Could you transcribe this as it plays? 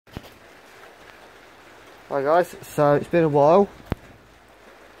Hi guys, so it's been a while.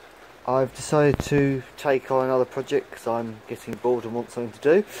 I've decided to take on another project because I'm getting bored and want something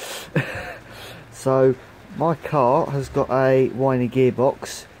to do. So my car has got a whiny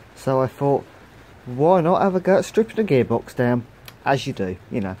gearbox, so I thought, why not have a go at stripping the gearbox down, as you do,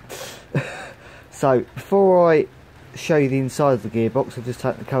 you know. So before I show you the inside of the gearbox, I'll just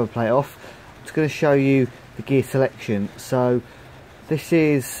take the cover plate off. I'm just going to show you the gear selection. So this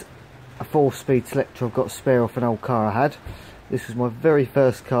is a 4-speed selector I've got spare off an old car I had. This was my very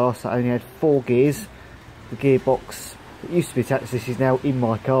first car, so I only had 4 gears. The gearbox that used to be attached to this is now in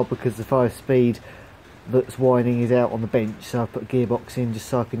my car because the 5-speed that's whining is out on the bench, so I put a gearbox in just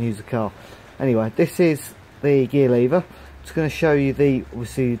so I can use the car. Anyway, this is the gear lever. I'm just going to show you the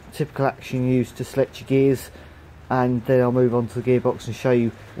obviously typical action used to select your gears, and then I'll move on to the gearbox and show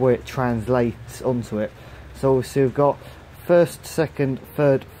you where it translates onto it. So obviously we've got first, second,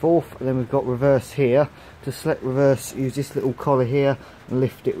 third, fourth, and then we've got reverse here. To select reverse, use this little collar here and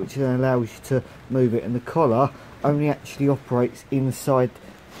lift it, which then allows you to move it, and the collar only actually operates inside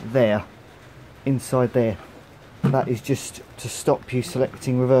there. That is just to stop you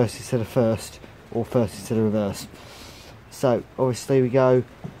selecting reverse instead of first, or first instead of reverse. So obviously we go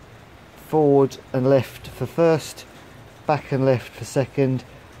forward and left for first, back and left for second,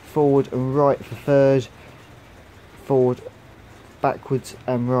 forward and right for third, forward, backwards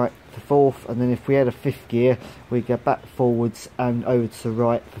and right for fourth, and then if we had a 5th gear we'd go back, forwards and over to the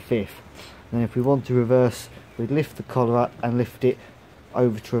right for 5th. And then if we want to reverse, we'd lift the collar up and lift it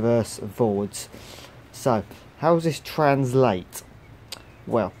over to reverse and forwards. So how does this translate?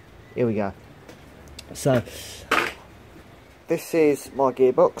 Well, here we go. So this is my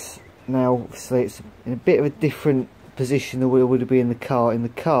gearbox. Now obviously it's in a bit of a different position than it would be in the car. In the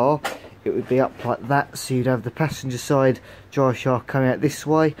car it would be up like that, so you'd have the passenger side drive shaft coming out this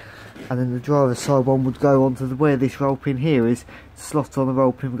way, and then the driver's side one would go onto where this roll pin here is, slot on the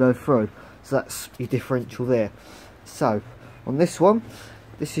roll pin and go through. So that's your differential there. So on this one,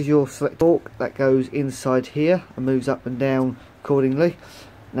 this is your select torque that goes inside here and moves up and down accordingly.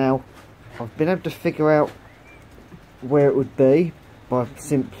 Now I've been able to figure out where it would be by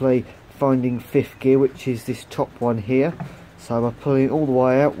simply finding 5th gear, which is this top one here. So by pulling it all the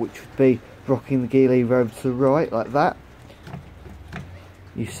way out, which would be rocking the gear lever over to the right like that,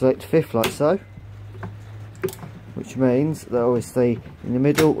 you select 5th like so, which means that obviously in the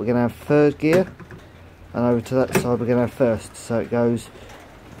middle we're going to have 3rd gear, and over to that side we're going to have 1st. So it goes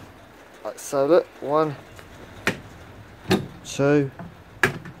like so, look, 1, 2,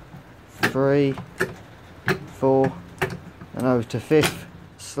 3, 4, and over to 5th,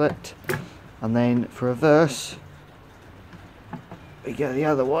 select, and then for reverse we go the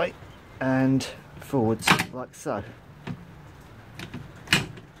other way and forwards like so. And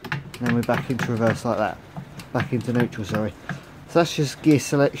then we're back into reverse like that, back into neutral, sorry. So that's just gear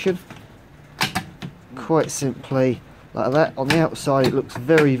selection, quite simply like that. On the outside it looks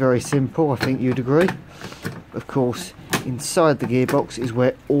very, very simple, I think you'd agree. Of course inside the gearbox is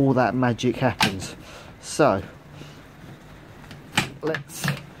where all that magic happens. So let's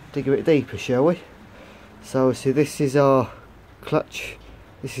dig a bit deeper, shall we? So obviously this is our clutch,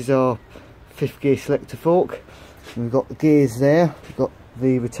 this is our 5th gear selector fork, and we've got the gears there, we've got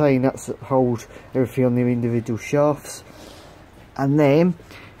the retain nuts that hold everything on the individual shafts, and then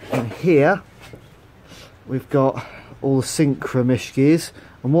in here we've got all the synchro mesh gears,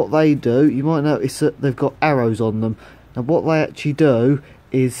 and what they do, you might notice that they've got arrows on them. Now what they actually do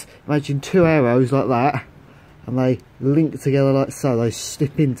is, imagine 2 arrows like that, and they link together like so, they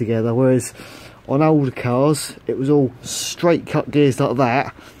slip in together, whereas on older cars it was all straight cut gears like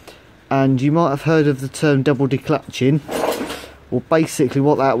that. And you might have heard of the term double declutching. Well, basically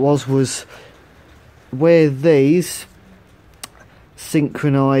what that was where these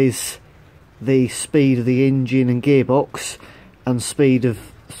synchronise the speed of the engine and gearbox and speed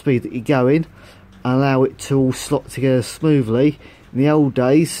that you're going, and allow it to all slot together smoothly. In the old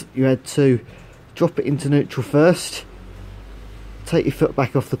days you had to drop it into neutral first, take your foot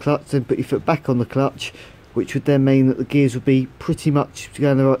back off the clutch, then put your foot back on the clutch, which would then mean that the gears would be pretty much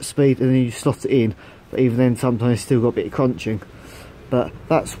going the right speed, and then you slot it in. But even then sometimes still got a bit of crunching. But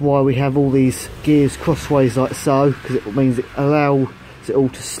that's why we have all these gears crossways like so, because it means it allows it all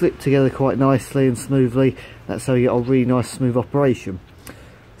to slip together quite nicely and smoothly. That's how you get a really nice smooth operation.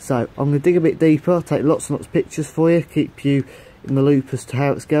 So I'm going to dig a bit deeper, take lots and lots of pictures for you, keep you in the loop as to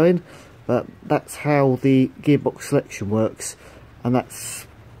how it's going. But that's how the gearbox selection works, and that's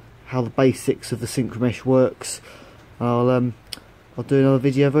how the basics of the synchro mesh works. I'll do another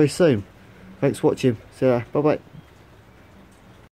video very soon. Thanks for watching. See ya. Bye bye.